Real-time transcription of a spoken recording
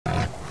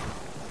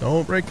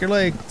Don't break your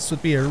leg. This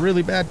would be a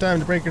really bad time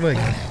to break your leg.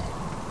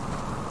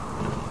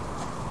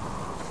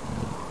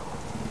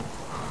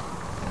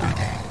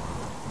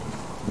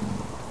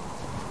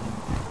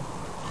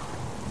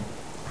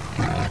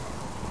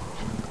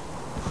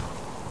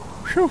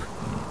 Whew.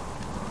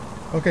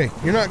 Okay,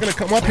 you're not gonna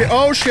come up here.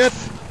 Oh shit!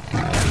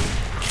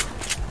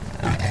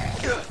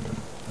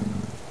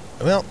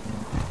 Well,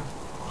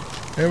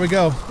 there we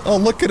go. Oh,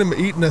 look at him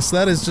eating us.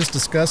 That is just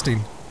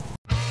disgusting.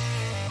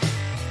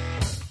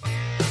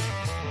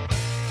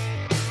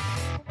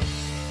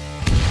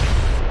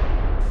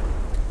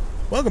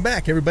 Welcome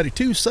back, everybody,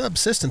 to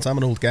Subsistence. I'm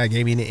an old guy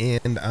gaming,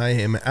 and I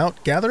am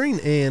out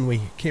gathering, and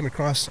we came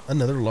across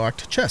another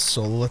locked chest.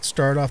 So let's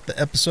start off the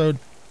episode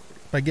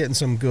by getting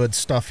some good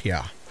stuff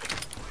here.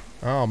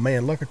 Oh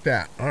man, look at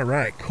that. All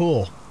right,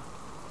 cool.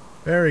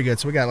 Very good.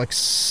 So we got like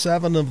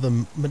 7 of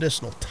the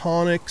medicinal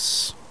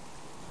tonics,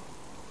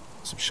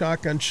 some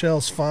shotgun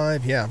shells,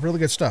 5. Yeah, really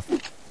good stuff.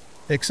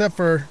 Except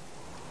for,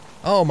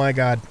 oh my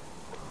god,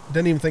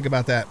 didn't even think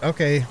about that.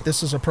 Okay,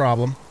 this is a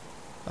problem.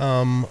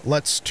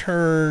 Let's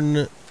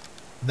turn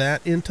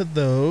that into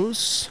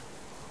those.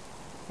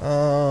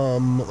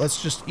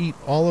 Let's just eat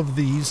all of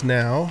these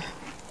now.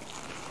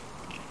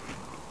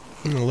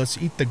 Let's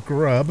eat the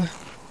grub.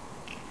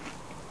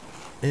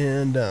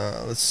 And,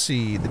 let's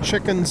see, the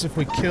chickens, if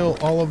we kill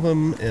all of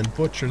them and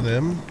butcher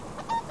them,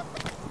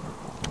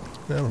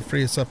 that'll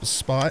free us up a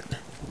spot.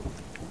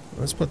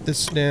 Let's put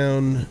this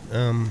down,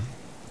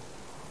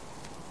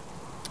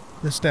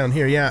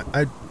 here. Yeah,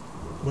 I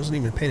wasn't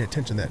even paying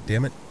attention to that,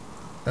 damn it.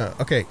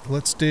 Okay,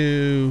 let's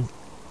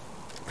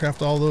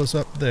craft all those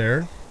up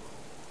there.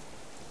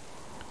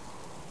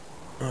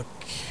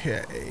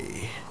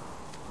 Okay.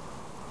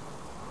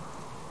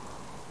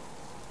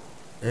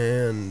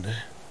 And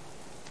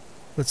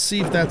let's see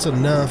if that's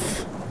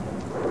enough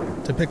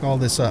to pick all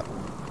this up,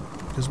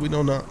 because we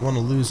do not want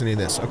to lose any of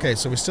this. Okay,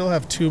 so we still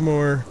have 2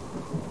 more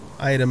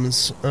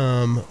items,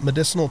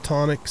 medicinal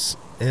tonics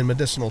and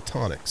medicinal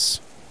tonics.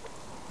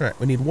 Alright,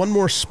 we need 1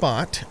 more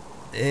spot.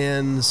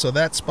 And so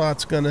that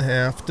spot's gonna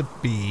have to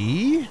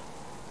be...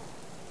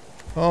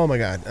 Oh my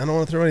god, I don't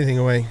want to throw anything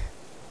away.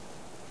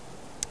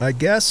 I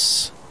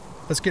guess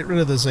let's get rid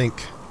of the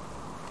zinc.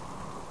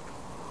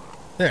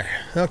 There,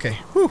 okay,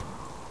 whew.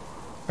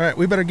 Alright,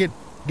 we better get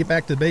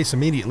back to the base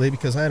immediately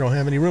because I don't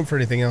have any room for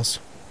anything else.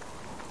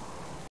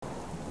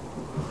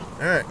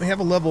 Alright, we have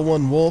a level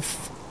 1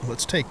 wolf.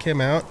 Let's take him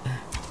out.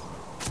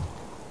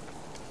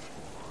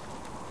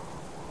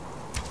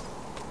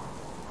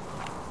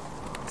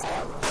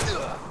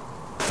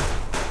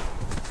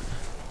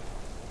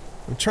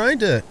 I'm trying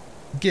to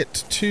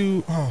get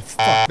 2... Oh,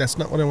 fuck, that's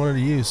not what I wanted to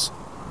use.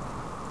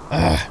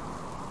 I'm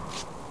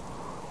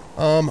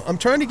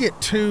trying to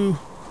get 2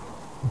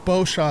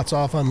 bow shots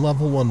off on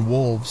level 1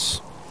 wolves.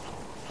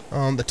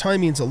 The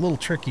timing's a little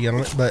tricky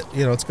on it, but,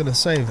 you know, it's going to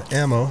save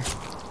ammo.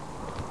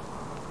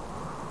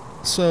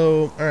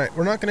 So, alright,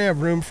 we're not going to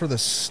have room for the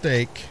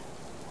steak.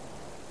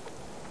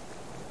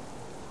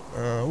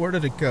 Where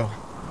did it go?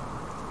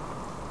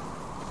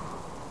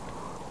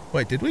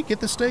 Wait, did we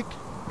get the steak?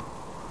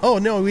 Oh,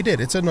 no, we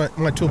did. It's in my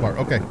toolbar.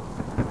 Okay.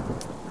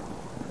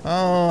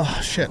 Oh,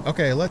 shit.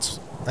 Okay, let's...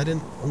 I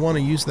didn't want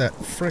to use that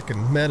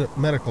frickin'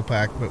 medical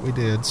pack, but we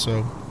did,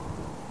 so...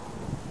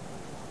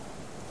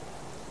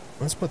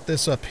 Let's put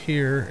this up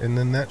here, and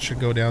then that should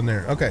go down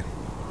there. Okay.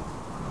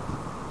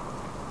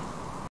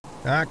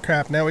 Ah,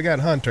 crap. Now we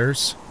got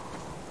hunters.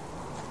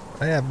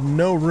 I have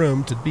no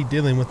room to be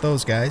dealing with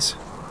those guys.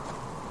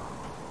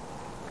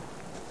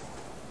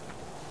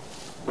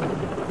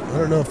 I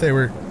don't know if they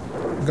were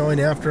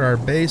going after our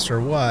base or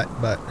what,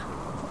 but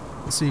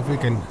let's see if we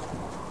can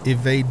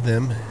evade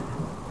them.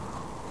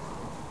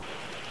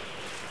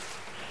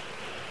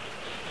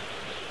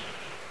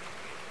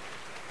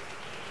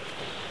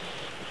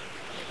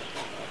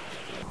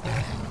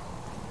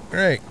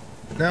 Alright,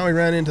 now we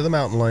ran into the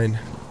mountain lion.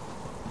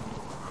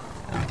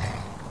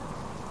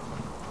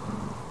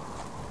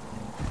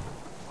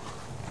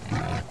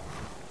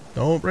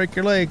 Don't break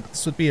your leg.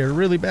 This would be a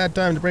really bad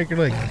time to break your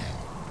leg.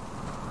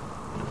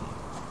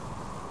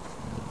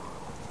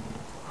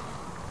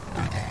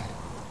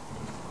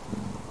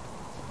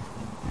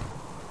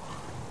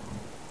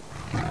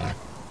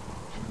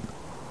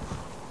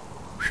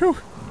 Whew.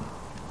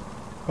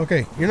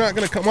 Okay, you're not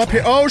gonna come up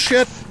here. Oh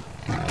shit!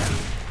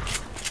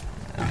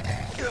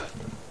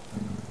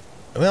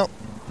 Well,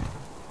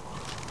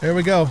 there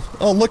we go.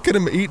 Oh, look at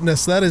him eating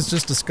us. That is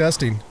just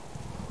disgusting.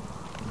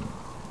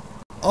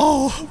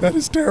 Oh, that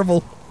is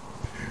terrible.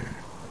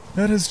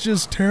 That is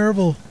just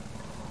terrible.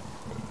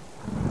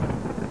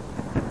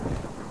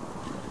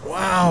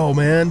 Wow,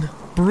 man.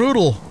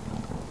 Brutal.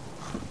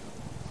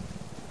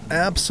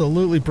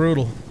 Absolutely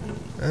brutal.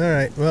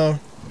 Alright, well,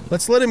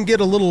 let's let him get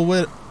a little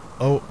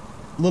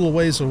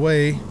ways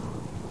away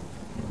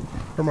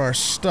from our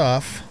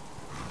stuff,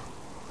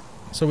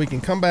 so we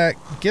can come back,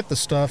 get the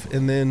stuff,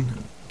 and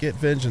then get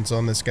vengeance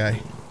on this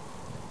guy.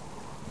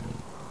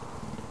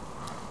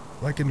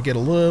 I can get a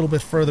little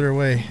bit further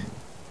away.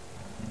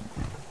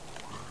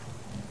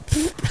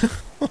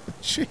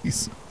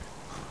 Jeez.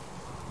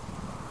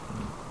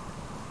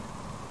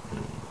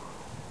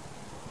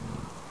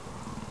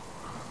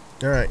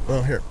 Alright,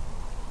 well, here.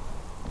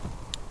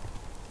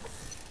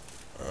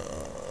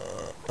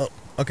 Oh,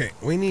 okay.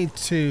 We need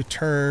to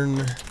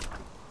turn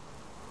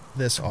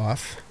this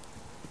off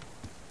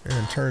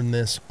and turn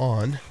this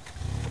on.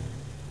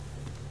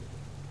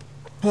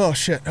 Oh,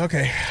 shit.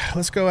 Okay.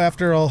 Let's go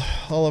after all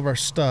of our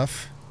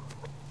stuff.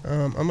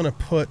 I'm going to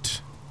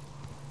put...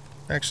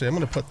 Actually, I'm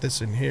going to put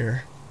this in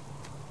here.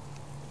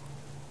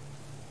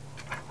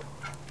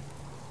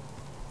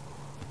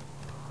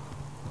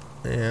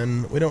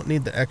 And we don't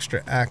need the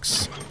extra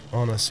axe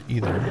on us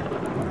either.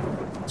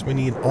 So we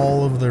need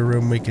all of the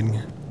room we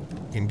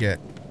can get.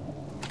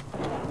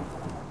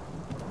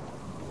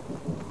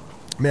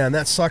 Man,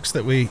 that sucks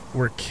that we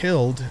were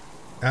killed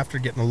after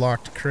getting a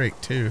locked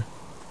crate too.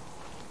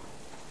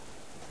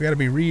 We gotta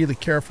be really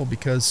careful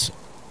because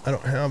I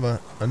don't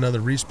have another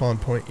respawn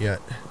point yet.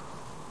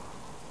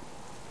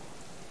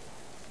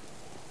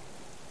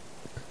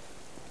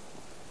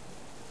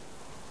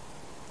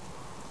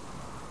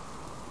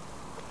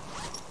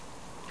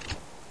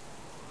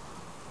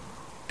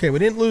 Okay, we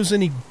didn't lose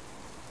any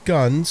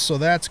guns, so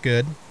that's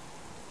good.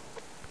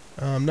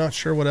 I'm not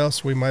sure what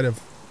else we might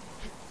have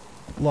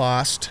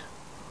lost,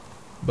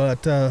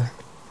 but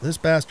this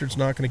bastard's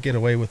not going to get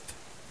away with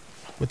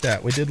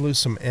that. We did lose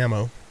some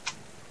ammo.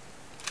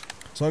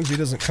 As long as he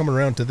doesn't come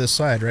around to this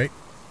side, right?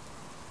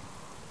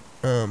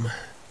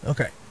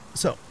 Okay,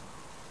 so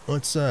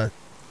let's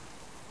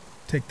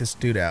take this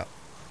dude out.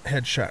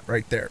 Headshot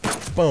right there.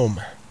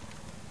 Boom.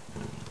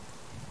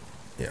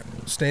 Yeah,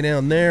 stay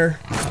down there.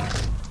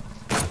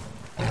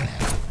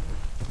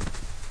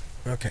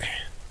 Okay.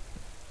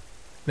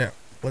 Now,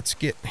 let's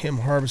get him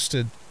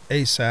harvested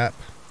ASAP.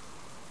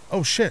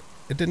 Oh shit,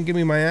 it didn't give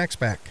me my axe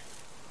back.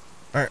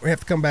 Alright, we have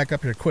to come back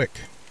up here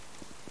quick.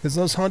 Because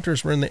those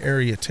hunters were in the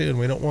area too, and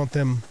we don't want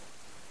them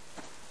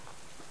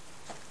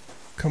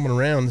coming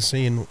around and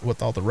seeing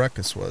what all the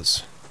ruckus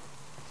was.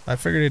 I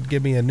figured it'd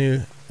give me a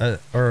new,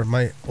 or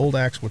my old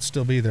axe would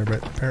still be there,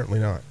 but apparently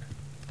not.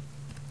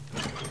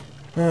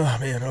 Oh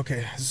man,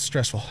 okay, this is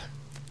stressful.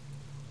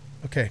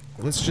 Okay,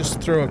 let's just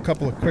throw a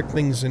couple of quick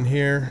things in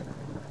here.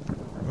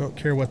 I don't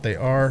care what they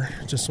are,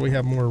 just so we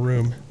have more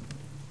room.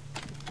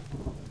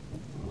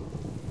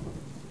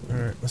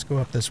 Alright, let's go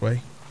up this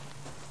way.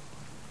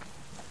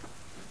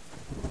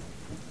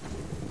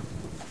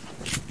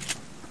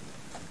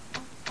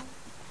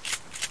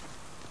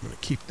 I'm going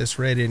to keep this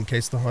ready in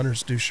case the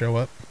hunters do show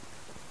up.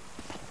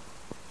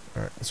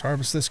 Alright, let's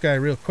harvest this guy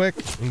real quick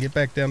and get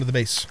back down to the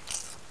base.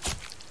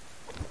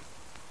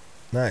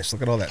 Nice,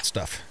 look at all that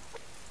stuff.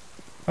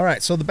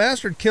 Alright, so the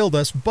bastard killed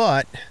us,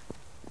 but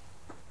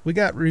we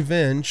got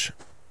revenge,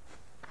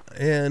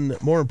 and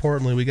more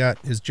importantly, we got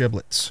his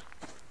giblets,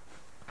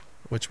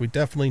 which we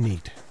definitely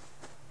need.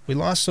 We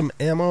lost some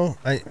ammo.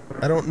 I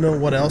don't know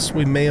what else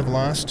we may have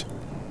lost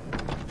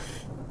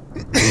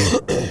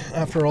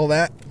after all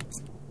that,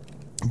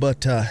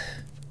 but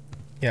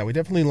yeah, we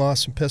definitely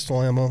lost some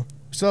pistol ammo.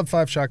 We still have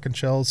 5 shotgun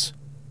shells,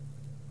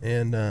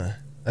 and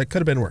it could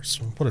have been worse.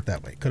 We'll put it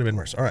that way. It could have been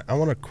worse. Alright, I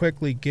want to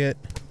quickly get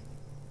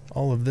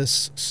all of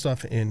this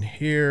stuff in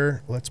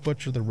here. Let's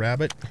butcher the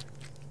rabbit.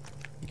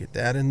 Get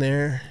that in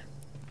there.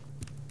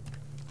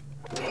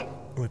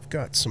 We've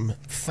got some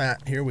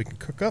fat here we can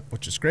cook up,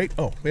 which is great.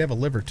 Oh, we have a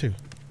liver too.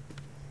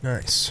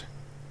 Nice.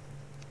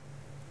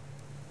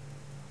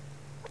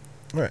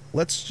 Alright,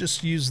 let's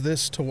just use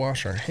this to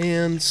wash our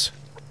hands,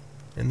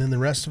 and then the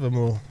rest of them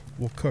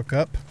we'll cook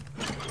up.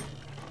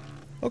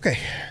 Okay,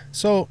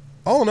 so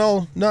all in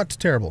all, not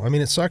terrible. I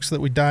mean, it sucks that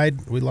we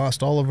died. We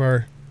lost all of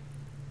our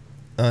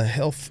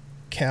health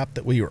cap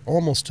that we were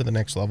almost to the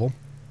next level,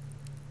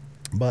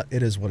 but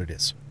it is what it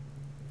is.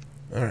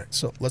 Alright,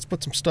 so let's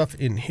put some stuff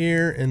in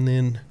here, and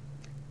then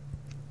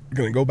we're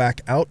going to go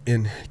back out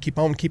and keep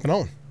on keeping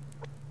on.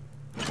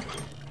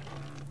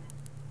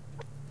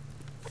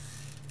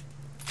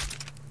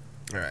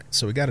 Alright,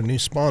 so we got a new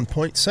spawn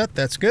point set.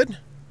 That's good.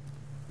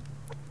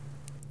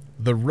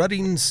 The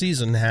rutting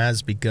season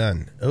has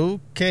begun.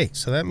 Okay,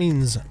 so that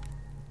means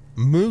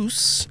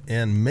moose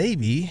and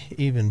maybe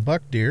even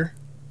buck deer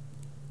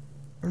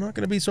are not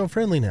going to be so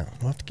friendly now.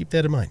 We'll have to keep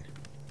that in mind.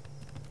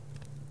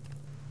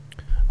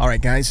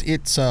 Alright guys,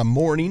 it's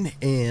morning,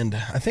 and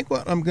I think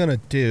what I'm going to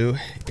do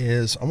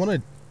is I'm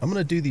going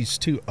to do these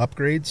 2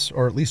 upgrades,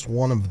 or at least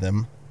one of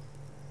them,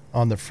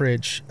 on the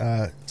fridge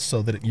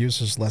so that it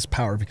uses less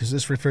power, because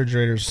this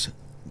refrigerator's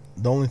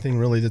the only thing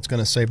really that's going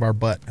to save our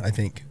butt, I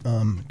think,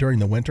 during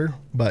the winter.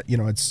 But, you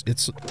know, it's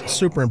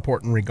super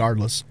important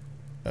regardless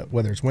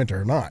whether it's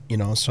winter or not, you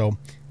know. So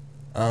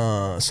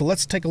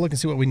let's take a look and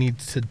see what we need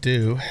to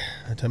do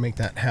to make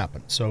that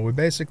happen. So we're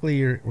going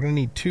to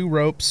need 2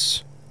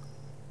 ropes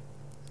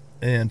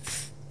and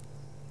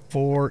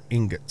 4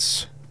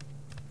 ingots.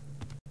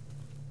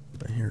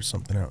 I hear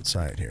something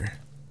outside here.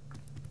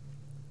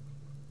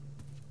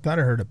 Thought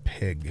I heard a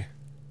pig.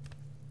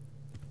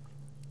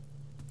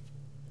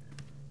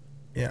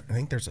 Yeah, I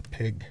think there's a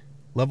pig.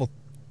 Level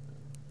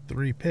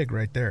 3 pig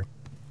right there.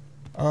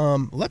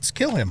 Let's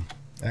kill him,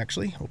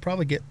 actually. We'll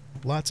probably get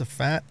lots of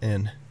fat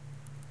and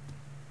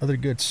other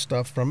good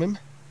stuff from him.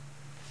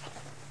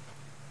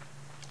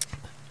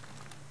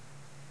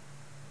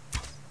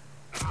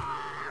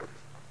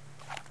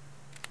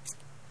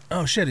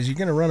 Oh shit, is he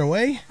gonna run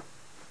away?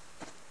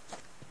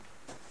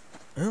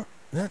 Well,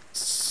 that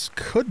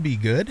could be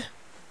good.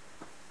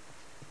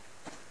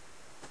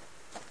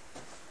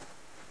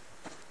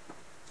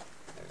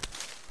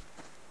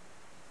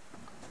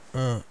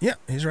 Yeah,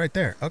 he's right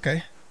there.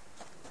 Okay.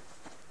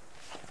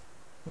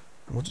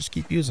 We'll just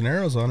keep using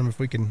arrows on him if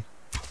we can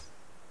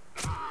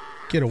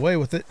get away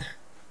with it.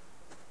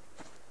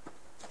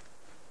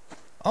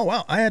 Oh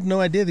wow, I had no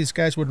idea these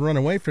guys would run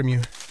away from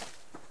you.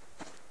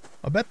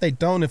 I bet they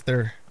don't if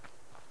they're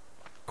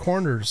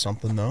cornered or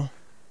something though.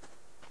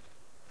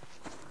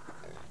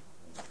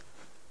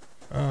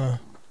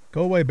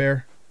 Go away,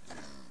 bear.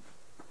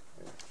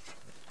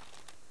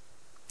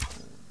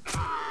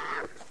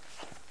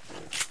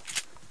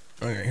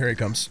 Okay, here he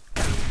comes.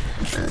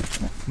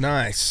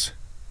 Nice.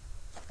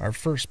 Our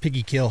first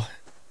piggy kill.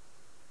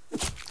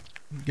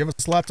 Give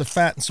us lots of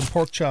fat and some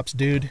pork chops,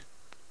 dude.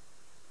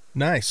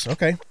 Nice,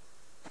 okay.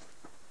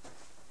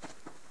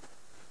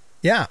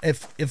 Yeah,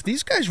 if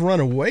these guys run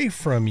away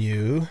from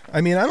you, I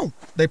mean,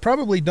 they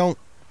probably don't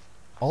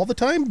all the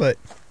time, but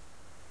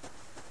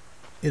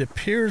it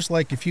appears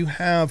like if you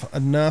have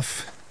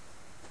enough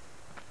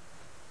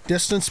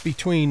distance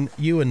between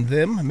you and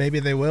them,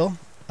 maybe they will.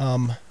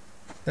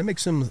 That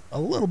makes them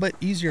a little bit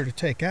easier to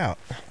take out.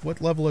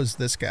 What level is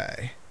this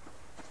guy?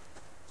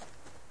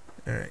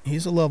 Alright,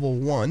 he's a level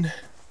 1.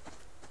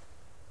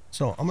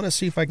 So I'm going to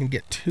see if I can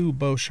get 2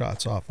 bow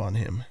shots off on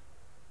him.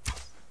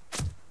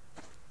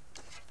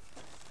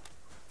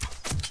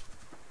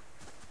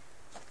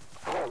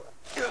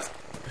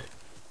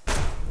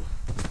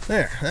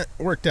 There, that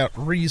worked out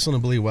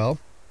reasonably well.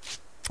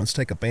 Let's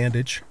take a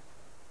bandage.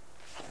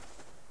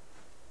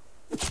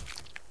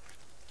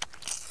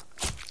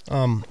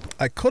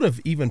 I could have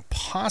even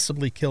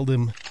possibly killed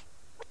him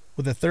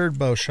with a 3rd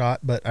bow shot,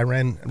 but I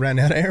ran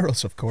out of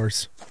arrows, of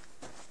course.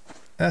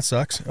 That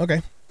sucks.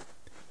 Okay.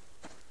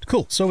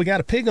 Cool. So we got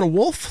a pig and a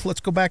wolf.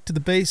 Let's go back to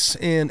the base,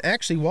 and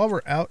actually while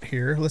we're out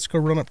here, let's go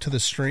run up to the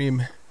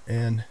stream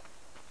and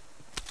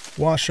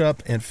wash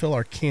up and fill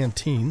our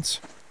canteens.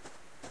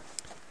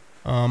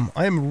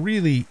 I am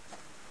really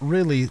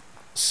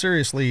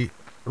seriously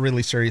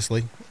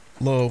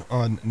low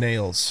on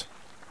nails.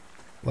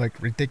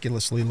 Like,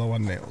 ridiculously low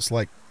on nails.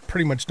 Like,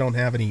 pretty much don't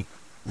have any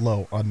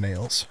low on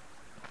nails.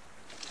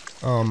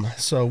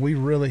 So we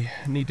really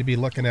need to be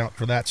looking out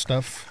for that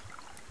stuff.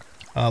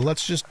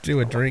 Let's just do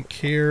a drink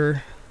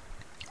here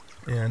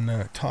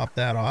and top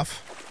that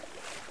off.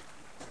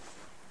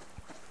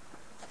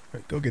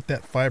 Right, go get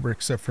that fiber,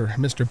 except for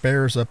Mr.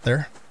 Bear's up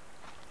there.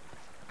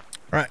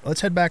 Alright,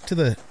 let's head back to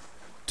the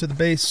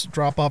base,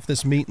 drop off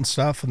this meat and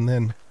stuff, and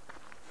then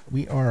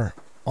we are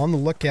on the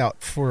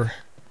lookout for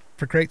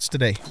crates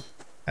today.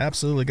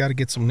 Absolutely got to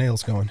get some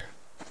nails going,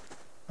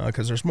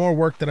 because there's more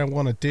work that I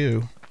want to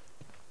do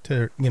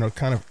to, you know,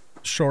 kind of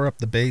shore up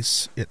the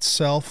base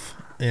itself.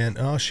 And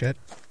oh shit,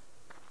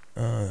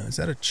 is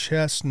that a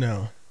chest?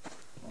 No.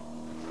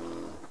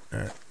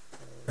 Alright,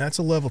 that's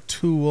a level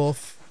 2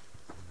 wolf.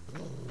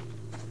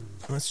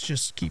 Let's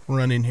just keep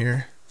running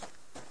here.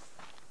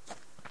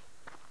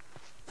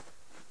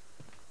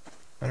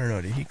 I don't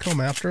know, did he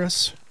come after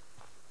us?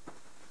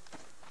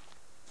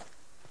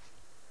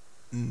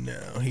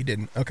 No, he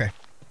didn't. Okay.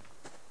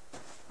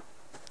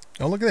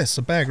 Oh, look at this,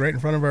 a bag right in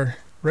front of our,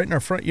 right in our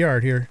front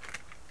yard here.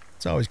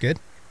 It's always good.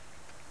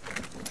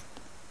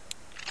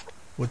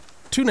 With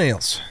 2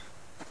 nails.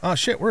 Oh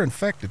shit, we're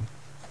infected.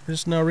 I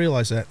just now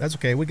realized that. That's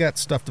okay, we got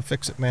stuff to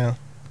fix it now.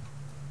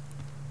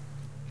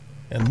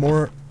 And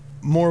more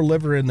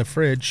liver in the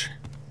fridge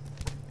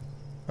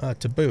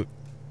to boot.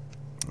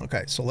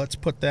 Okay, so let's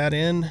put that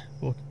in.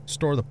 We'll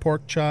store the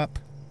pork chop.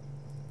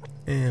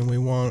 And we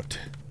won't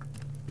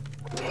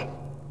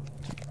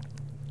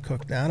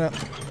cook that up.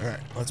 Alright,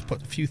 let's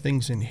put a few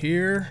things in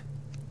here.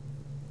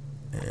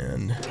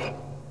 And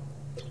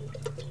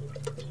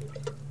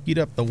heat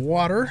up the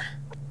water.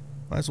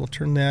 Might as well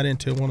turn that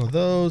into one of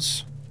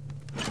those.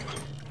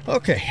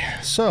 Okay,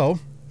 so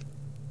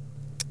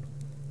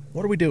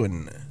what are we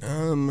doing?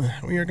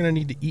 We are going to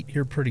need to eat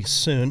here pretty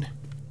soon.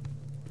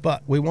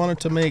 But we wanted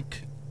to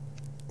make...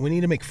 We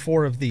need to make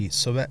 4 of these,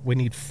 so that we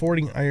need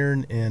 40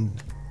 iron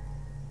and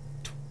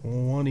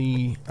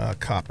 20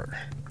 copper.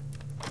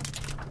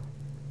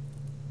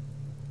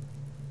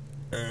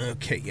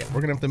 Okay, yeah,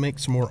 we're gonna have to make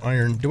some more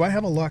iron. Do I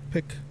have a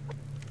lockpick?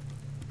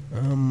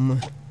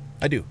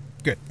 I do.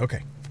 Good,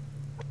 okay.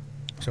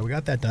 So we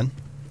got that done.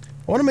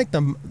 I want to make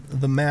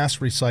the mass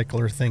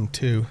recycler thing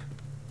too.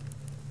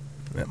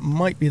 That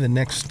might be the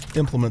next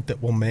implement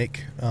that we'll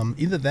make.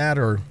 Either that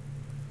or,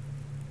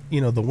 you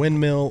know, the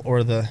windmill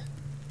or the...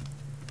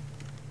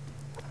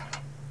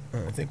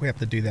 I think we have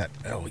to do that.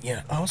 Oh,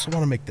 yeah. I also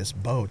want to make this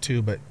bow,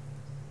 too, but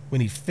we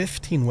need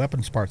 15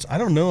 weapons parts. I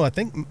don't know. I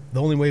think the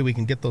only way we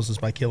can get those is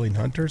by killing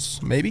hunters.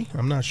 Maybe?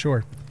 I'm not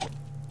sure.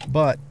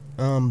 But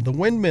the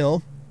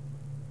windmill,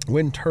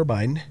 wind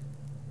turbine,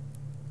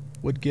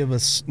 would give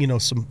us, you know,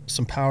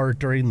 some power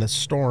during the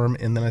storm,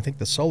 and then I think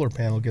the solar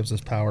panel gives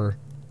us power,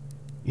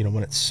 you know,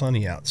 when it's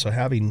sunny out. So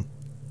having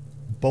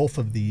both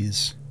of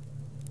these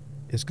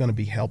is going to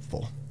be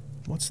helpful.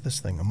 What's this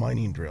thing? A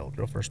mining drill.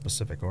 Drill for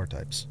specific ore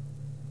types.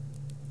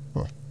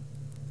 Huh.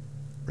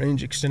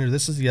 Range extender.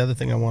 This is the other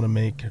thing I want to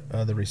make,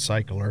 the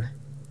recycler.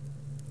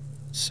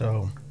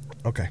 So,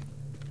 okay.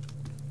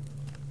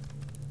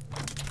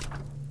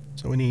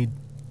 So we need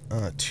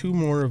 2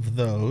 more of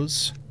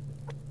those.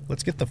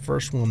 Let's get the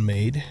first one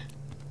made.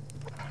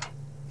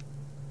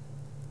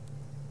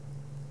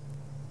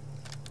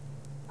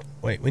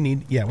 Wait, we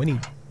need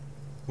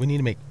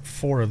to make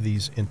 4 of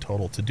these in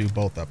total to do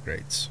both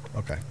upgrades.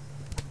 Okay.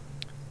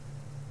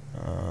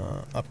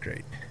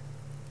 Upgrade.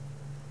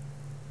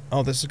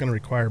 Oh, this is going to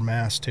require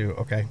mass too.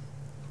 Okay.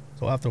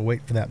 So I'll have to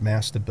wait for that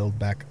mass to build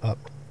back up.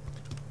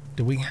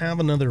 Do we have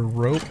another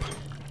rope?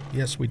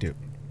 Yes, we do.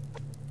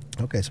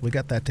 Okay, so we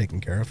got that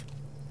taken care of.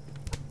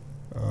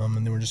 And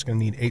then we're just going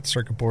to need 8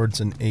 circuit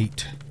boards and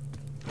 8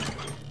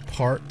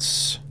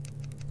 parts.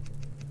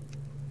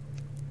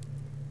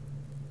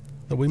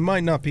 So we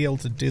might not be able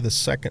to do the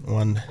second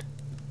one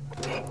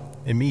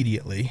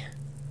immediately.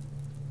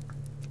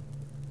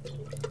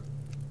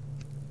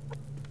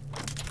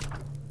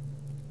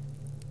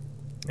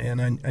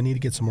 And I need to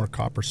get some more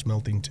copper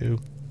smelting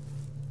too.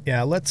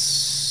 Yeah, we'll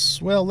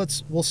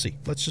see.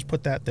 Let's just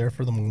put that there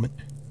for the moment.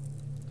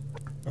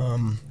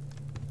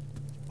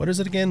 What is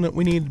it again that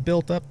we need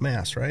built up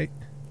mass, right?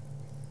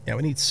 Yeah,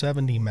 we need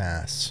 70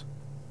 mass.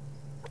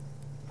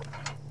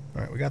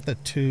 All right, we got the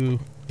 2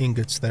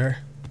 ingots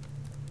there.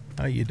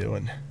 How you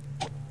doing?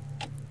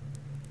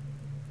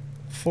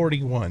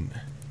 41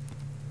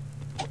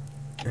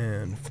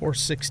 and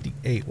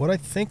 468. What I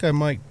think I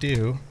might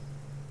do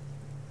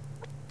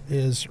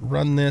is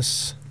run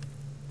this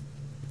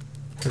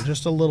for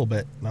just a little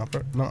bit, not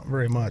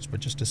very much,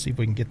 but just to see if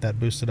we can get that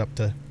boosted up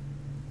to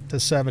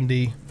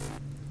 70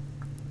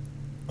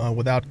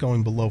 without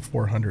going below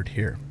 400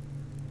 here.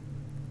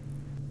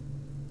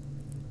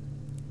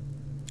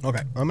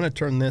 Okay, I'm going to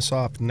turn this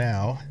off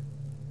now.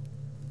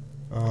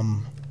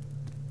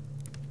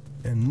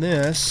 And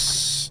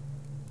this,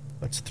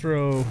 let's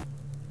throw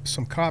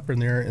some copper in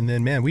there, and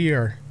then, man,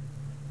 we're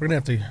going to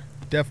have to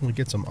definitely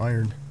get some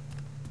iron.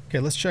 Okay,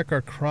 let's check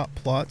our crop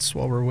plots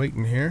while we're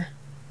waiting here.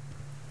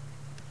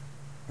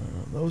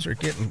 Those are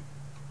getting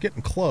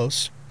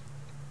close.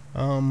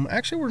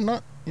 Actually, we're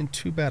not in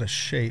too bad a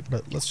shape,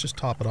 but let's just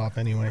top it off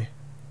anyway.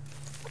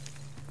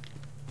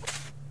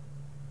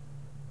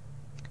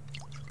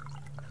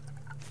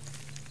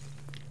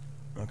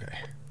 Okay.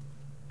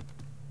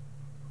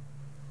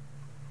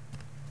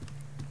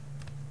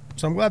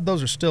 So I'm glad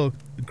those are still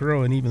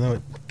growing, even though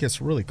it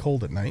gets really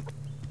cold at night.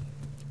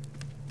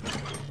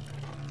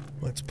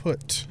 Let's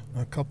put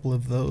a couple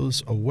of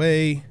those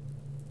away.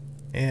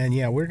 And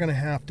yeah, we're going to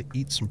have to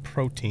eat some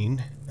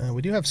protein.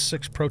 We do have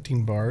 6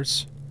 protein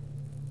bars.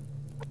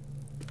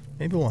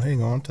 Maybe we'll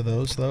hang on to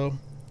those, though.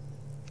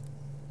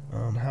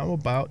 How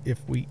about if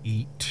we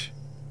eat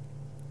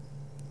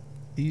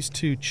these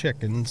 2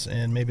 chickens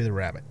and maybe the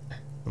rabbit?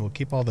 And we'll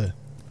keep all the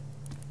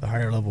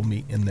higher level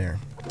meat in there.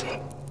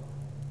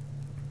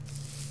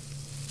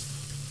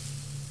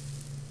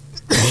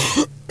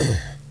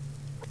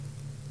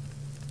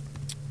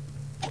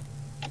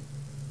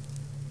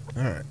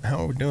 Alright, how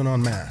are we doing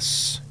on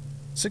mass?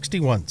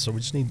 61, so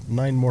we just need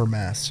 9 more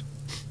mass.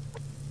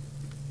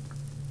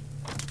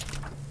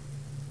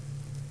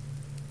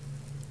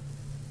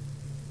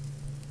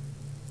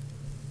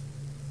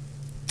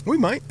 We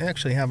might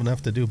actually have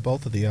enough to do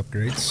both of the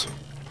upgrades.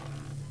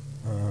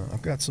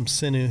 I've got some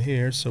sinew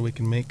here, so we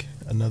can make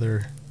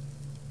another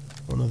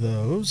one of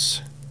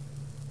those.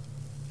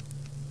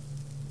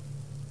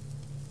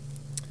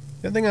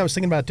 The other thing I was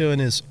thinking about doing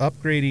is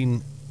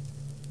upgrading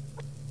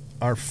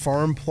our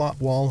farm plot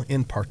wall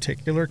in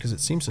particular, because it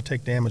seems to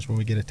take damage when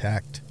we get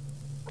attacked,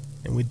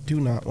 and we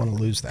do not want to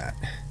lose that.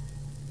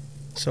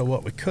 So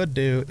what we could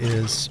do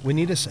is we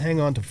need to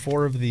hang on to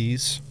 4 of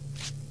these.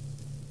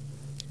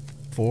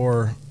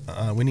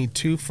 We need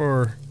 2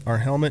 for our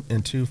helmet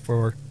and 2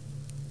 for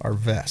our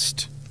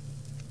vest.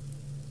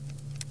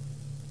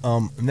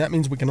 And that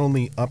means we can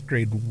only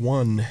upgrade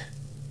 1,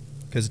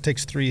 because it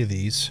takes 3 of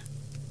these.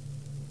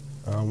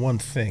 1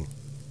 thing.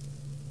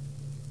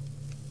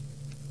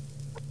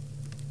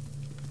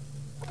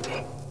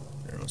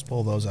 There, let's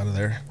pull those out of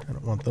there. I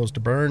don't want those to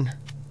burn.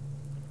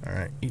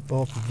 Alright, eat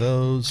both of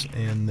those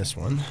and this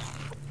one.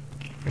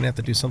 We're gonna have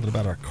to do something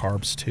about our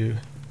carbs too.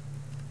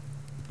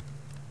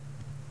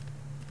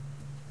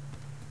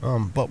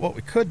 But what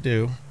we could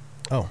do,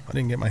 oh, I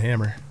didn't get my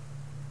hammer,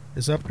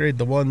 is upgrade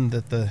the one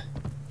that the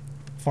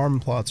farm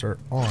plots are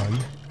on.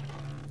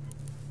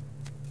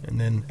 And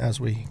then as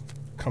we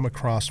come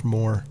across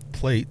more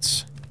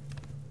plates,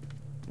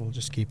 we'll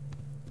just keep,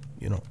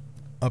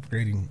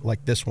 upgrading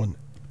like this one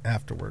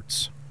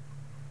afterwards.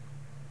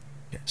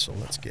 Okay, so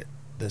let's get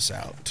this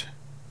out.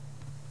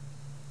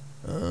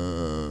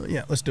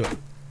 Yeah, let's do it.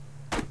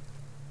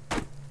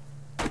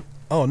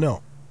 Oh,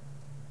 no.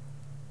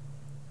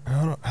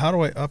 How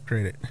do I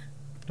upgrade it?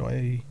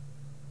 I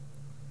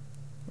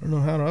don't know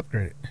how to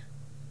upgrade it.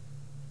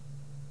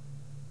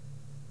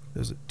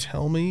 Does it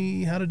tell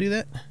me how to do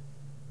that?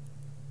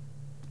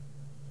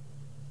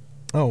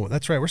 Oh,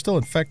 that's right. We're still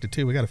infected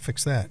too. We got to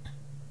fix that.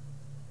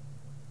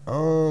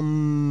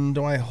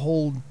 Do I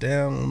hold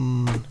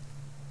down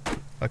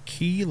a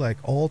key like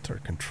Alt or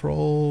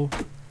Control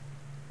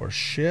or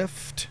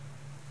Shift?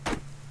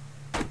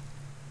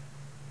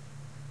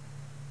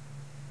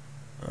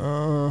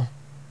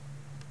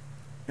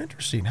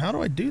 Interesting. How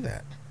do I do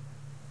that?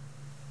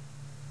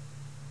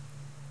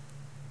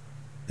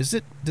 Does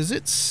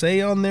it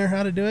say on there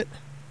how to do it?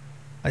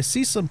 I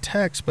see some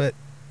text, but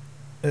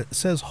it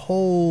says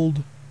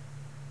hold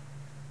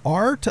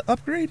R to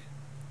upgrade?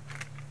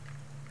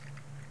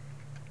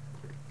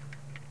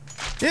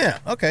 Yeah,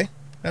 okay.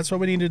 That's what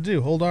we need to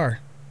do. Hold R.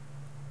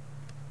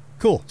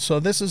 Cool. So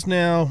this is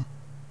now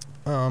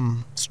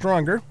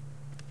stronger.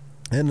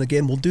 And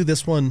again, we'll do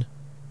this one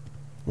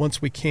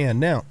once we can.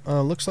 Now,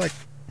 looks like...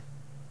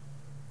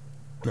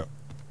 No.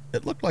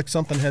 It looked like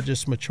something had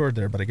just matured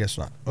there, but I guess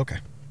not. Okay.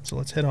 So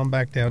let's head on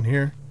back down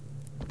here.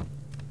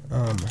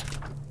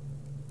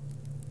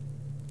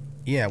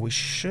 Yeah, we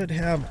should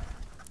have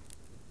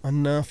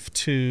enough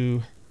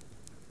to...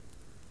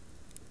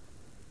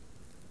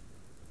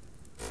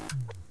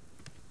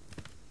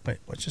 Wait,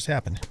 what just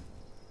happened?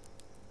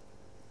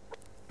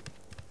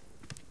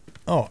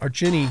 Oh, our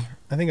Jenny...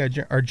 I think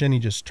our Jenny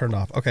just turned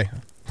off. Okay.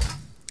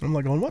 I'm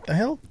like going, what the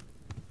hell?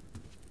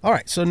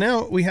 Alright, so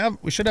now we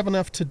should have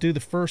enough to do the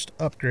first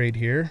upgrade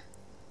here.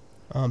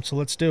 So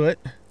let's do it.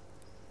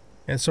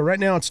 And so right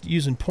now it's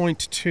using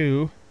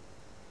 0.2.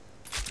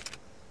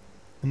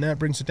 And that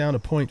brings it down to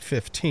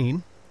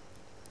 0.15.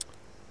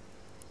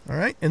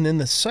 Alright, and then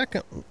the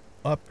second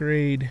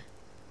upgrade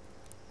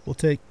will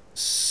take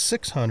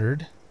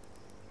 600.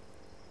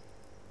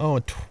 Oh,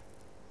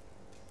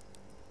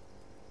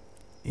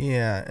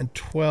 yeah, and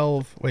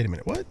 12... Wait a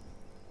minute, what?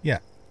 Yeah,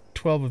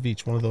 12 of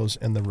each one of those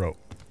and the rope.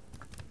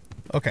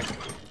 Okay.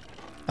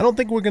 I don't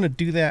think we're going to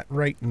do that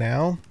right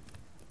now.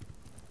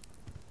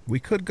 We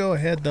could go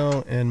ahead,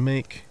 though, and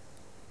make...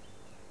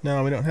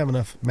 No, we don't have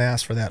enough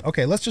mass for that.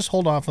 Okay, let's just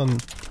hold off on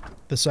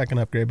the second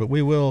upgrade, but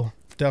we will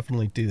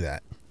definitely do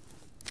that.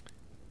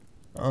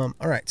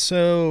 Alright,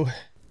 so...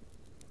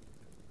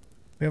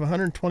 We have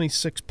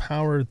 126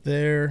 power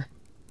there.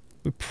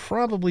 We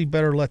probably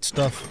better let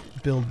stuff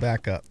build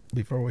back up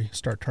before we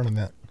start turning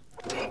that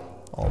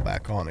all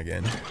back on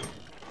again.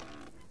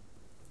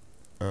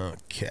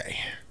 Okay.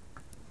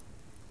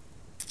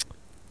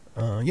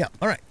 Yeah,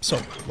 alright,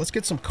 so let's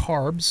get some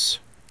carbs.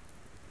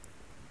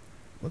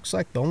 Looks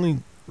like the only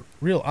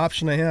real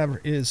option I have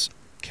is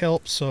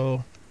kelp,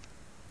 so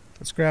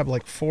let's grab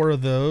like 4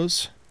 of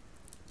those.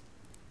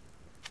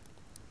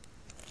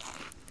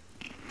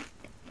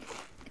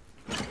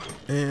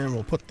 And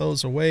we'll put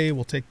those away.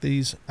 We'll take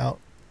these out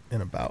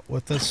and about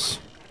with us.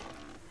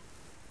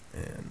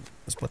 And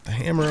let's put the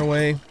hammer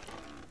away.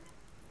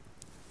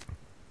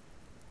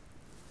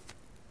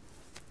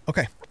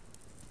 Okay.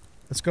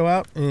 Let's go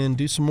out and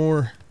do some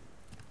more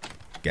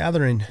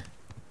gathering.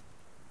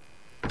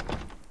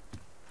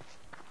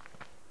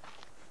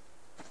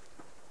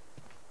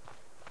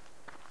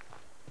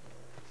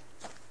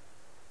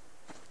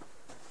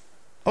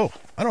 Oh,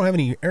 I don't have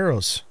any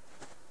arrows.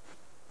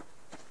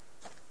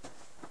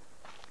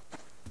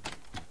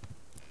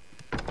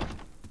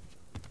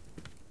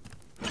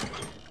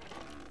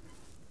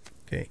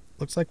 Okay,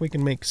 looks like we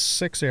can make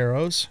 6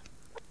 arrows.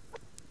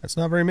 That's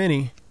not very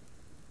many.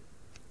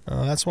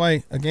 That's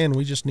why, again,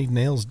 we just need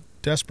nails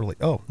desperately.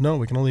 Oh, no,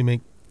 we can only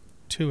make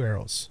 2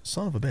 arrows.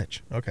 Son of a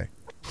bitch. Okay.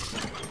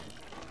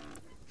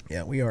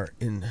 Yeah, we are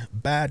in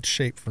bad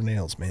shape for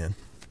nails, man.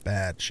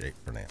 Bad shape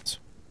for nails.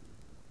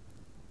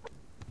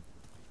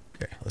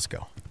 Okay, let's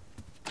go.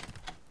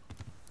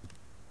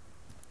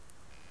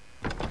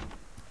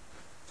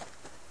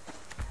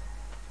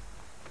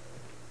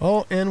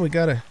 Oh, and we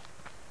gotta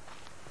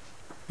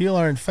heal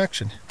our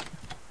infection.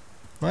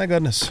 My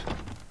goodness.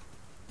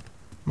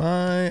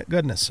 My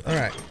goodness.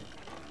 Alright.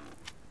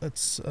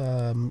 Let's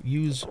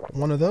use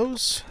one of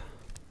those.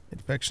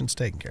 Infection's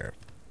taken care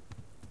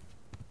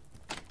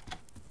of.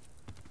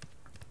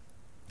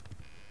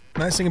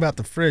 Nice thing about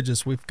the fridge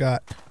is we've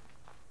got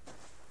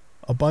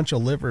a bunch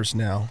of livers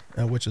now,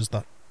 which is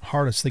the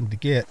hardest thing to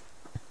get.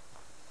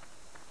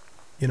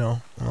 You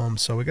know,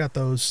 so we got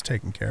those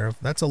taken care of.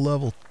 That's a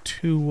level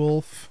 2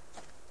 wolf.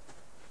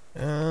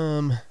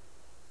 I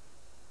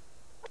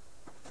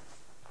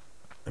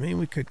mean,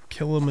 we could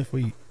kill him if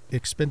we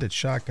expended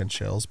shotgun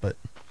shells, but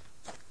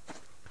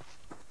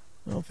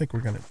I don't think we're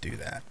going to do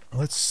that.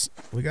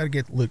 We got to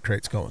get loot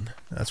crates going.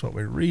 That's what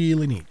we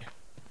really need.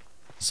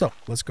 So,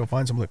 let's go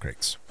find some loot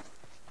crates.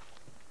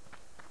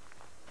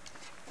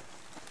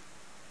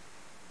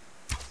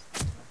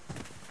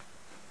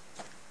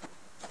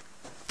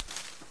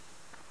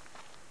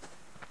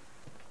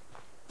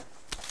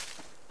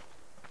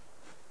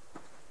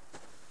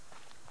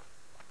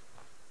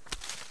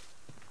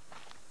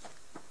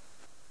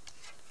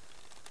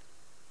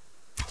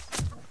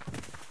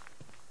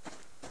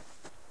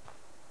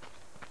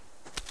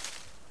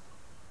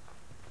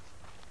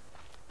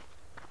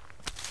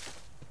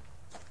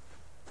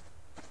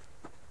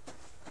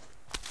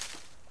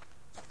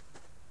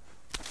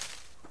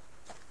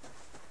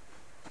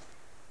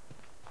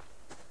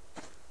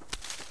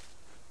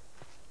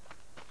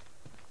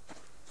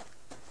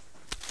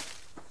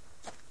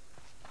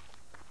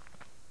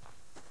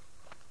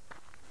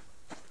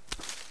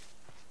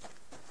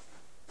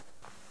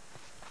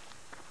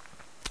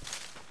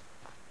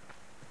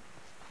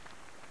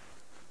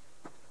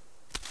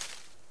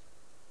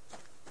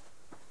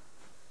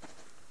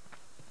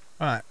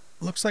 Alright,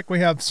 looks like we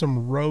have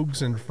some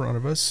rogues in front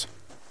of us.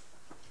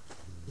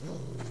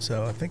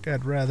 So I think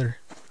I'd rather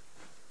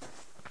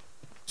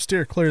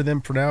steer clear of them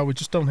for now. We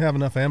just don't have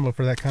enough ammo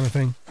for that kind of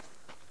thing.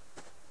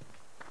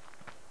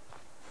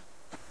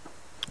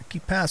 I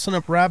keep passing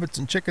up rabbits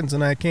and chickens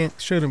and I can't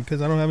shoot them because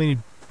I don't have any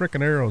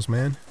frickin' arrows,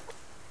 man.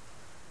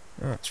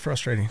 Oh, it's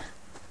frustrating.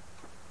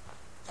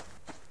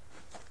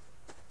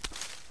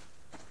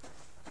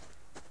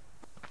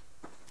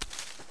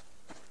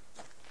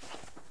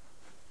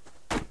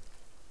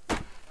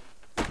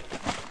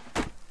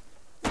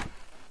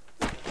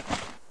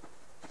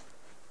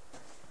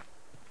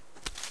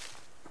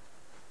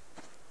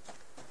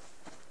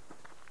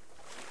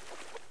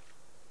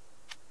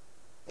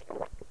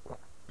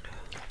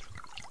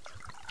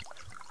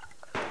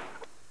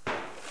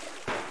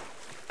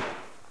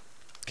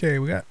 Okay,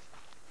 we got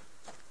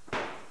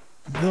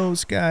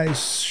those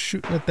guys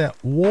shooting at that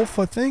wolf,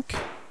 I think.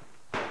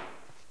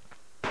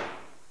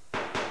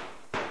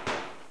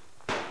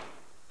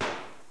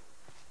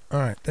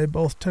 Alright, they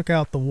both took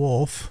out the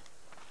wolf.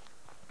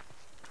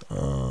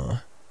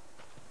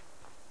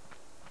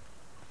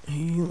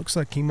 He looks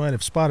like he might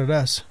have spotted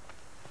us.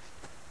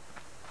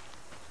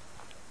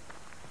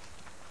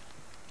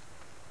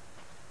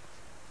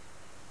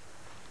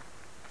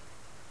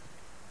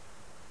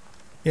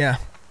 Yeah.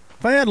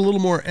 If I had a little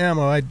more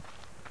ammo, I'd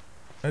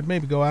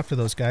maybe go after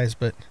those guys,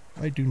 but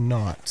I do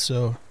not,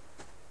 so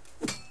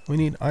we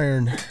need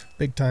iron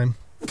big time.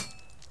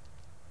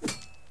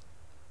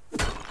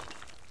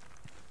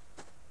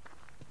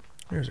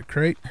 There's a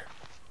crate.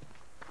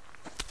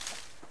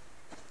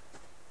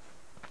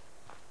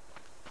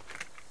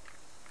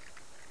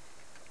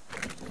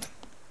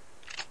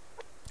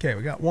 Okay,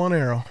 we got one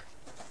arrow.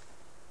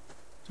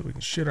 So we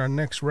can shoot our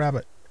next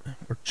rabbit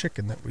or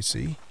chicken that we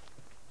see.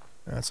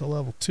 That's a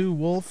level 2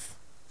 wolf.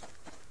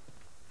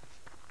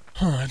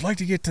 I'd like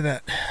to get to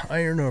that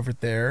iron over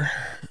there.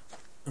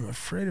 I'm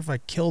afraid if I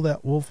kill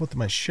that wolf with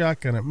my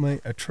shotgun, it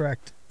might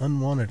attract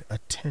unwanted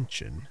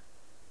attention.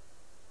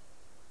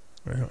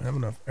 I don't have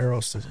enough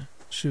arrows to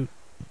shoot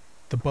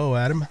the bow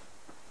at him.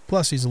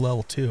 Plus, he's a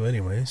level 2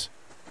 anyways.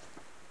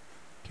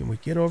 Can we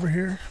get over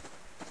here?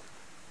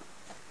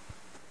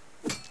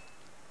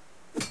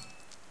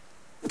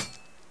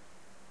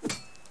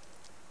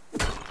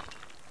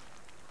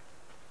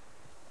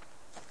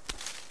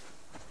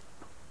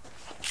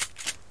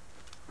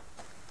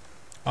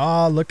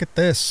 Ah, look at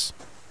this.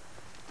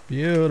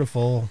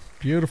 Beautiful.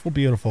 Beautiful,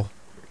 beautiful.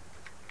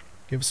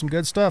 Give us some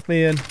good stuff,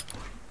 man.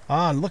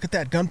 Ah, and look at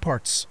that, gun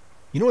parts.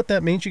 You know what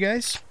that means, you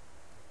guys?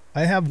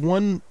 I have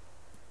one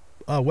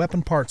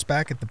weapon parts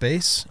back at the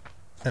base.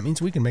 That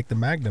means we can make the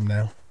Magnum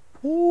now.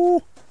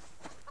 Ooh.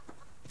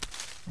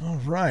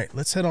 Alright,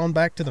 let's head on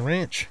back to the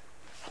ranch.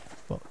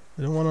 Well,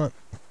 I don't want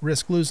to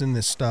risk losing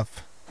this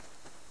stuff.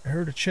 I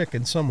heard a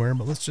chicken somewhere,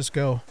 but let's just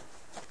go.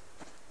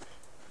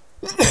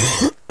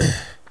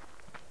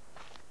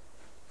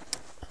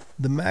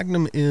 The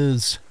Magnum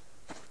is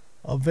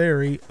a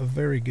very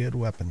good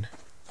weapon.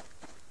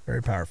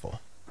 Very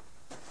powerful.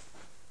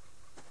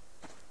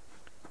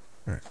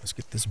 Alright, let's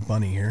get this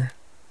bunny here.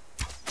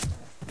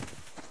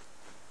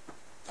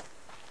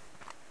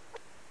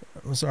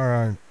 That was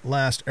our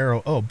last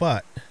arrow. Oh,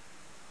 but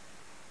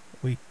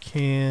we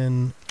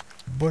can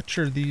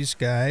butcher these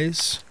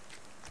guys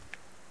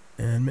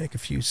and make a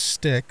few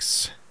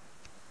sticks.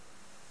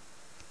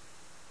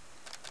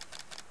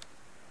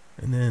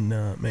 And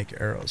then make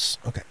arrows.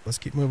 Okay, let's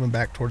keep moving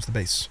back towards the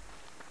base.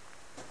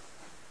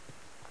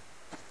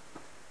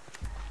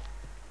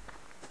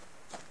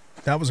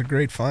 That was a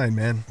great find,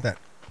 man. That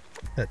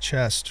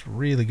chest,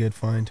 really good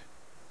find.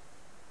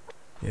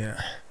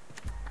 Yeah.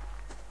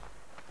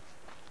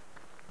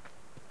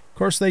 Of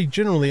course, they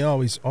generally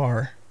always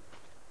are.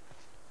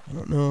 I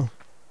don't know.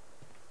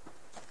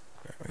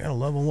 We got a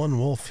level 1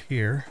 wolf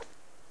here.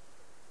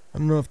 I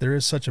don't know if there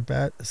is such a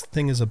bad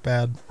thing as a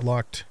bad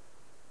locked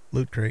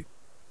loot crate.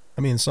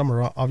 I mean, some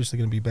are obviously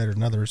going to be better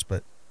than others,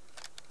 but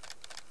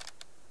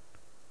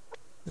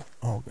they're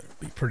all going to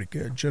be pretty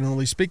good,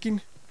 generally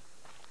speaking.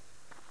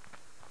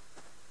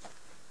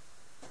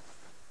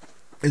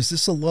 Is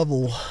this a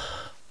level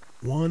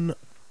 1?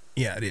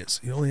 Yeah, it is.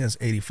 He only has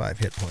 85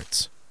 hit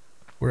points.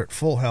 We're at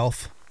full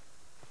health.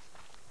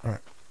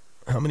 Alright.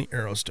 How many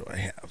arrows do I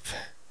have?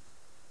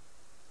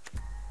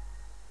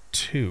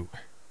 2.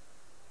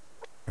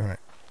 Alright.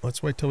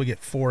 Let's wait till we get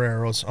 4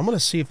 arrows. I'm going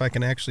to see if I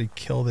can actually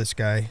kill this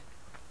guy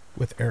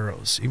with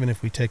arrows, even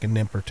if we take a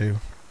nimp or 2.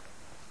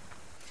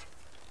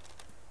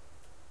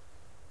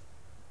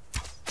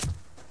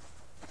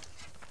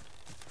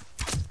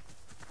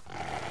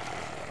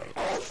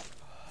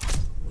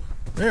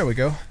 There we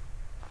go.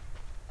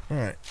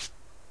 Alright.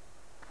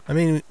 I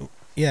mean,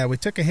 yeah, we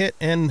took a hit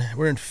and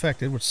we're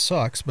infected, which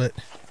sucks, but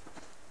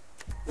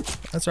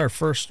that's our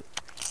first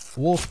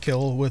wolf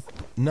kill with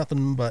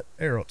nothing but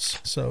arrows,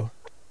 so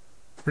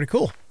pretty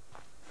cool.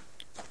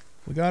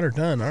 We got her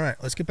done. Alright,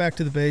 let's get back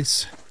to the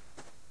base.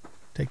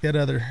 Take that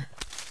other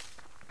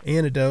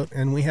antidote,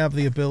 and we have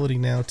the ability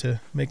now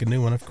to make a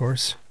new one, of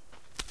course.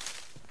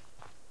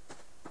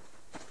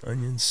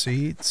 Onion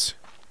seeds.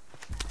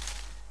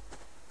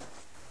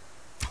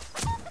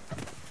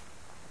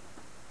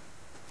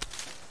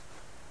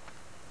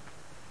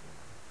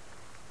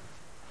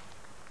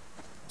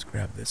 Let's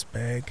grab this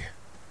bag.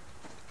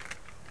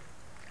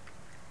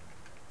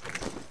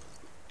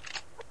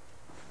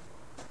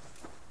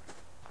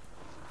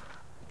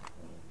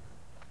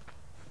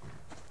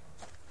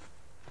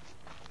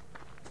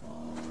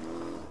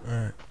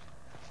 Alright.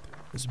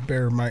 This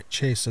bear might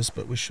chase us,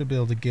 but we should be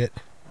able to get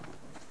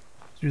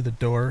through the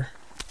door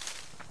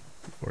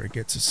before he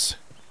gets us.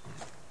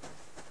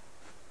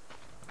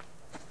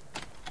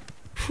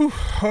 Whew,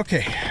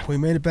 okay, we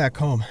made it back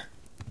home.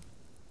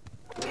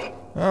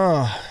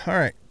 Oh,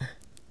 alright.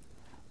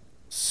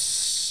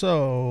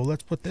 So,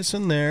 let's put this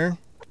in there.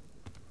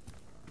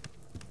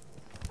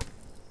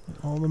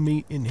 Put all the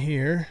meat in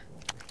here.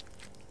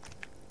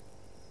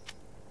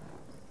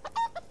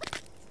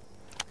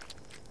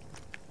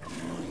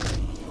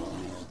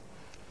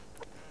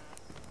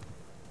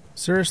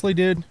 Seriously,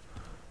 dude?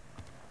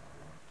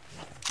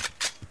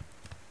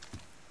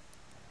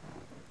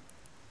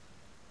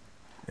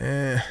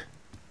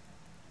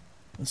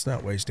 Let's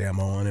not waste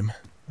ammo on him.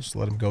 Just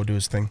let him go do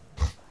his thing.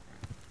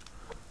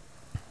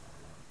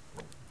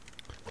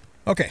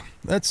 Okay,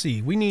 let's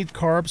see. We need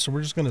carbs, so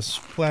we're just going to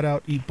flat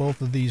out eat both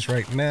of these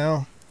right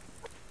now.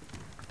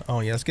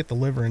 Oh, yeah, let's get the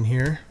liver in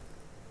here.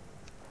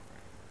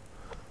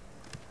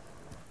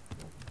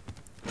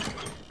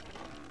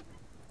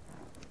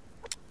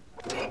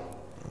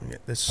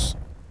 Get this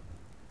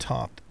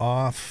topped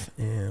off,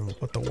 and we'll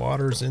put the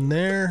waters in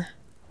there.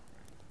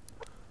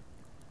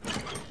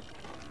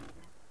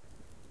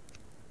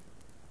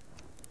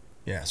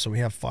 Yeah, so we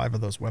have 5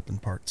 of those weapon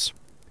parts.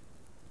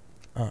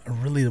 I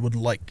really would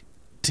like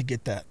to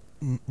get that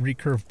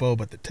recurve bow,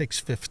 but it takes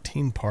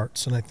 15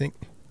 parts, and I think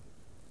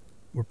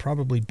we're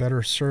probably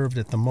better served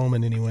at the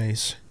moment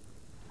anyways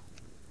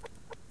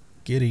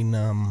getting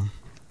the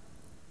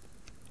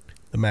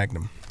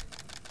Magnum.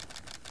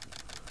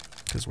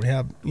 Because we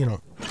have, you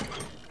know,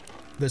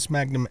 this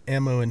Magnum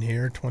ammo in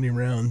here, 20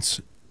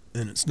 rounds,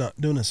 and it's not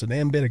doing us a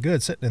damn bit of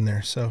good sitting in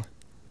there. So,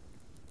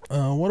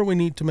 what do we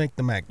need to make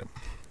the Magnum?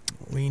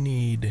 We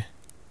need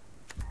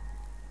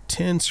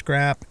 10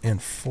 scrap and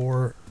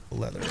 4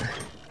 leather.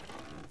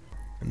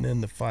 And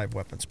then the 5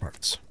 weapons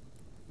parts.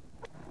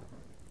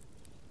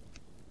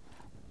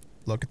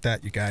 Look at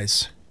that, you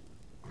guys.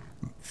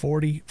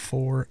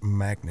 44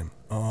 Magnum.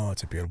 Oh,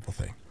 it's a beautiful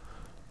thing.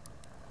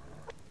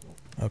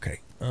 Okay,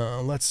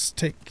 let's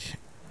take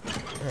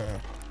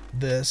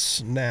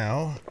this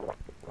now.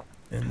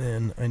 And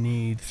then I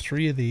need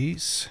 3 of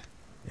these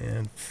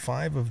and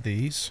 5 of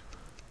these.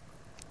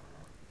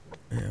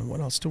 And what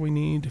else do we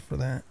need for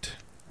that?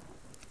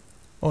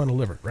 Oh, and a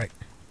liver, right.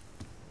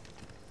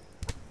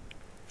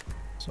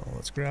 So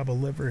let's grab a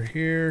liver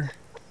here.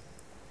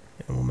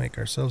 And we'll make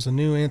ourselves a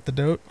new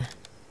antidote.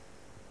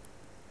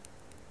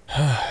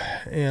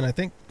 And I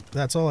think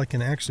that's all I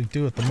can actually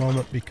do at the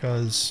moment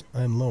because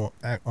I'm low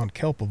on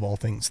kelp of all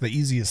things. The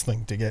easiest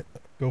thing to get.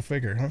 Go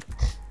figure, huh?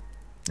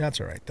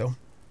 That's alright, though.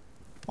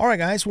 Alright,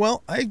 guys.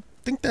 Well, I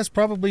think that's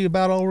probably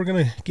about all we're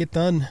going to get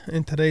done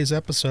in today's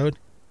episode.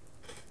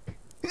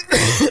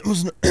 It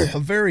was a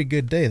very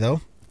good day,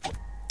 though.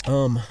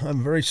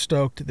 I'm very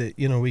stoked that,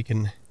 you know, we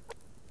can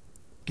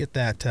get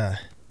that,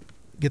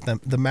 get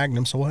the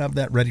Magnum, so we'll have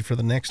that ready for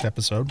the next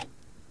episode.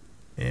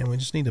 And we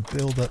just need to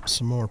build up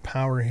some more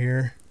power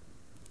here.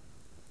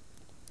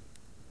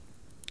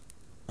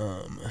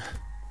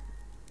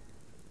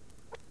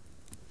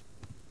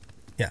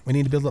 Yeah, we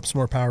need to build up some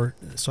more power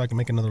so I can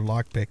make another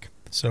lockpick.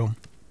 So,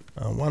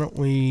 why don't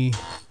we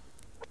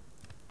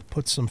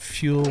put some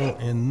fuel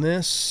in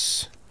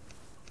this?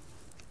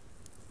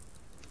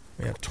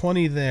 We have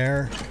 20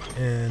 there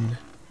and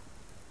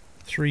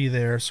 3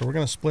 there, so we're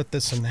going to split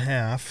this in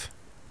half.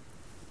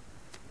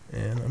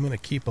 And I'm going to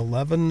keep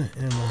 11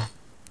 and we'll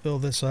fill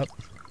this up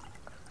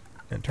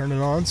and turn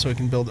it on so we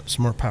can build up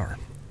some more power.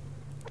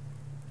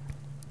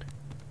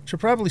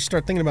 Should probably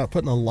start thinking about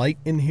putting a light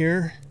in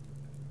here.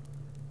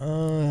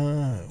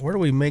 Where do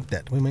we make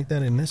that? Do we make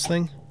that in this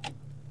thing?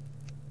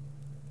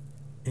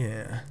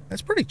 Yeah,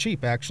 that's pretty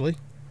cheap actually.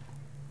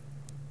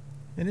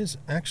 It is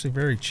actually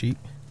very cheap.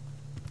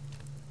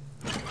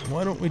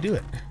 Why don't we do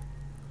it?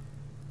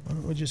 Why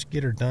don't we just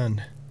get her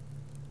done?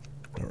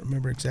 I don't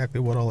remember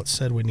exactly what all it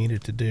said we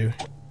needed to do.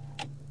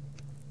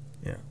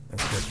 Yeah,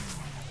 that's good.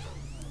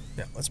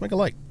 Yeah, let's make a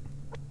light.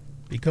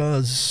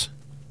 Because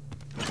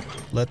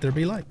let there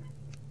be light.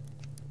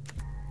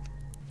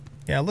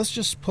 Yeah, let's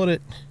just put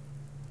it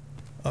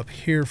up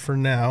here for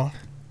now.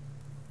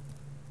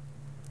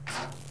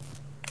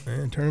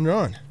 And turn it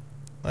on.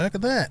 Look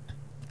at that.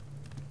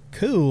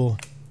 Cool.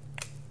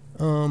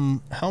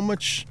 How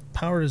much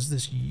power does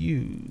this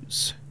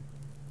use?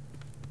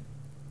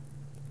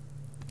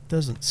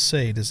 Doesn't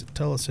say. Does it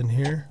tell us in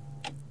here?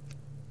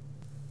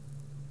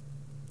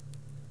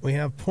 We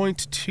have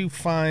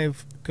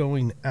 0.25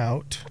 going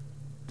out.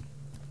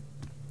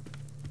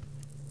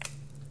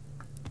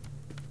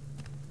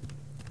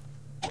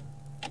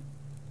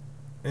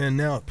 And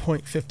now at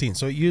 0.15.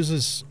 So it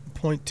uses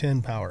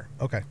 0.10 power.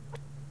 Okay.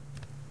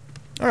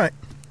 All right.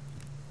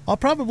 I'll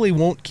probably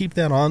won't keep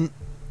that on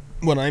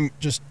when I'm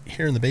just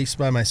here in the base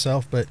by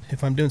myself, but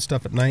if I'm doing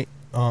stuff at night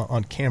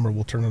on camera,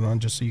 we'll turn it on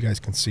just so you guys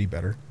can see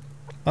better.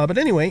 But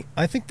anyway,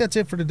 I think that's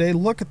it for today.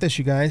 Look at this,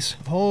 you guys.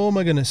 Oh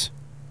my goodness.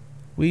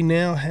 We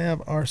now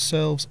have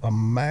ourselves a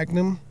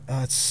Magnum.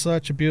 It's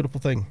such a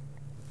beautiful thing.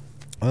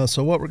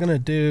 So what we're going to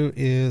do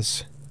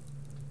is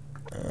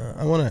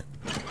I want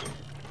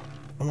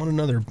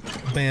another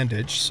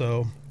bandage,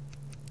 so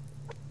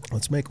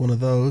let's make one of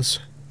those.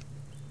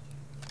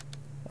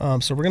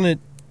 So we're going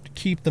to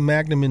keep the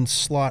Magnum in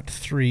slot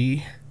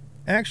 3.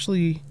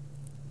 Actually,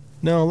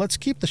 no, let's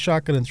keep the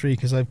shotgun in 3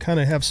 because I kind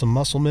of have some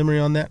muscle memory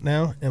on that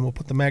now, and we'll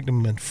put the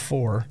Magnum in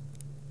 4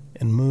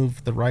 and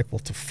move the rifle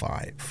to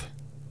 5.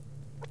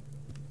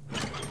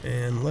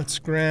 And let's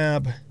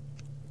grab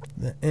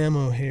the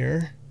ammo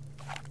here.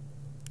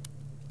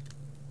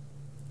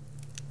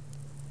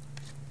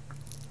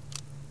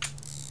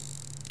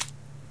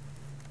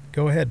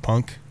 Go ahead,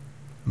 punk.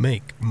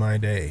 Make my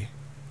day.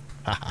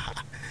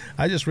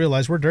 I just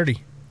realized we're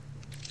dirty.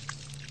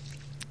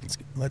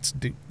 Let's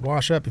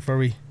wash up before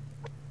we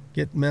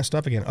get messed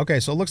up again. Okay,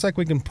 so it looks like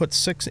we can put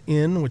 6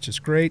 in, which is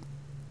great.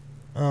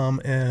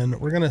 And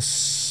we're gonna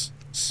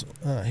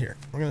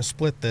we're gonna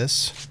split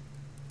this,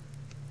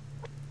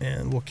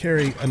 and we'll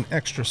carry an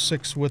extra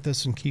 6 with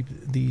us and keep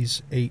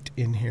these 8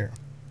 in here.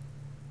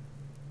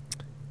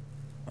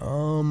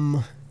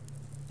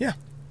 Yeah,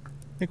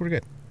 I think we're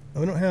good.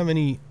 We don't have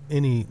any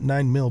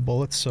 9mm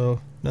bullets,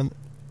 so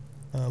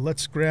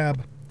let's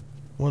grab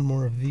one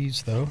more of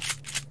these though.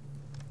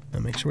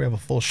 And make sure we have a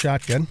full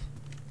shotgun.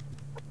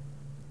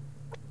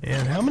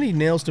 And how many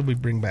nails did we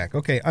bring back?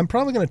 Okay, I'm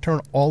probably going to turn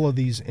all of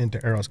these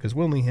into arrows because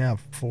we only have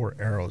 4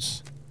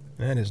 arrows.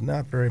 That is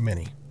not very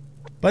many.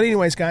 But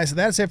anyways, guys,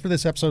 that's it for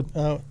this episode.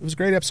 It was a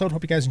great episode.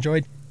 Hope you guys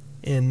enjoyed.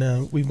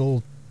 And we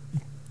will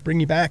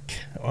bring you back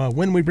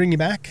when we bring you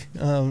back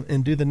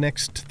and do the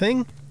next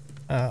thing.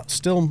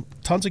 Still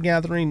tons of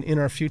gathering in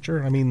our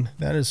future. I mean,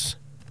 that is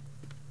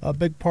a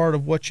big part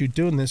of what you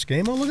do in this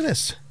game. Oh, look at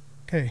this.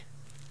 Okay.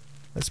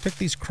 Let's pick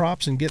these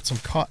crops and get some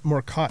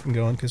more cotton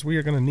going because we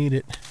are going to need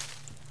it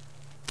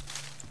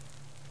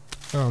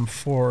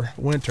for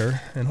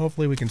winter. And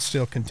hopefully we can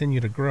still continue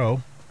to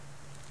grow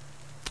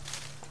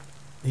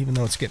even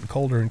though it's getting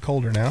colder and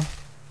colder now.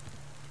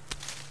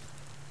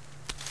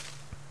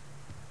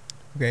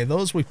 Okay,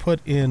 those we put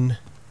in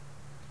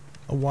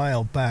a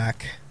while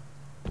back,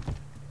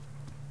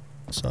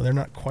 so they're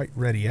not quite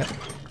ready yet.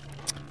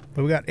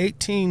 But we got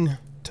 18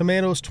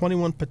 tomatoes,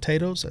 21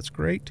 potatoes. That's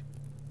great.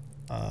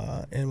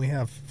 And we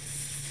have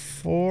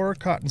 4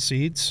 cotton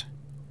seeds.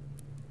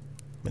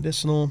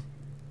 Medicinal.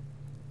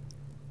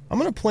 I'm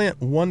going to plant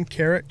 1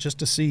 carrot just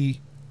to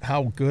see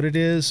how good it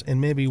is,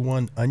 and maybe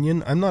 1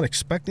 onion. I'm not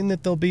expecting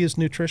that they'll be as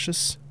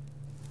nutritious,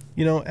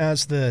 you know,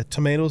 as the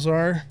tomatoes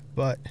are,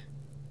 but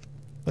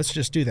let's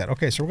just do that.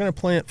 Okay, so we're going to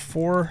plant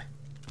 4.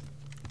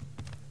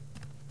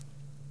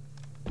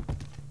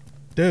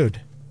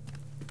 Dude.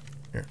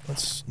 Here,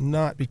 let's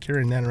not be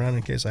carrying that around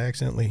in case I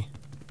accidentally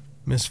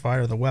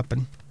misfire the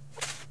weapon.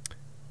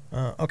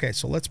 Okay,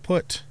 so let's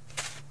put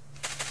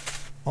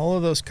all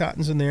of those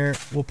cottons in there.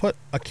 We'll put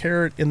a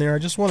carrot in there. I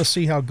just want to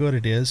see how good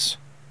it is.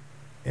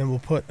 And we'll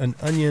put an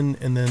onion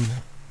and then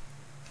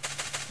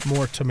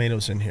more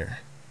tomatoes in here.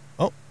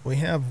 Oh, we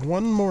have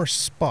 1 more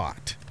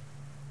spot.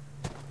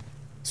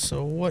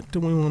 So what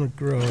do we want to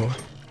grow?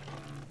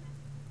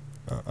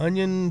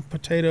 Onion,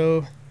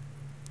 potato.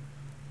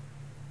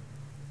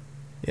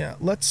 Yeah,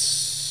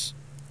 let's...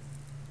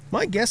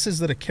 My guess is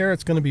that a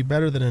carrot's going to be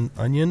better than an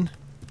onion.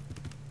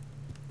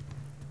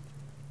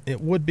 It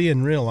would be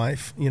in real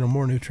life, you know,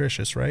 more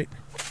nutritious, right?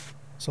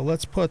 So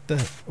let's put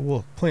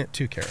we'll plant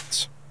 2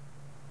 carrots.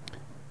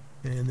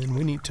 And then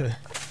we need to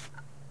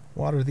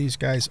water these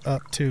guys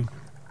up too.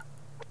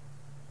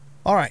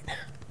 All right.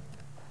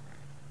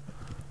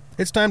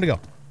 It's time to go.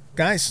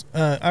 Guys,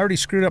 I already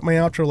screwed up my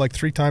outro like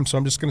 3 times, so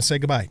I'm just going to say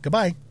goodbye.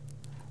 Goodbye.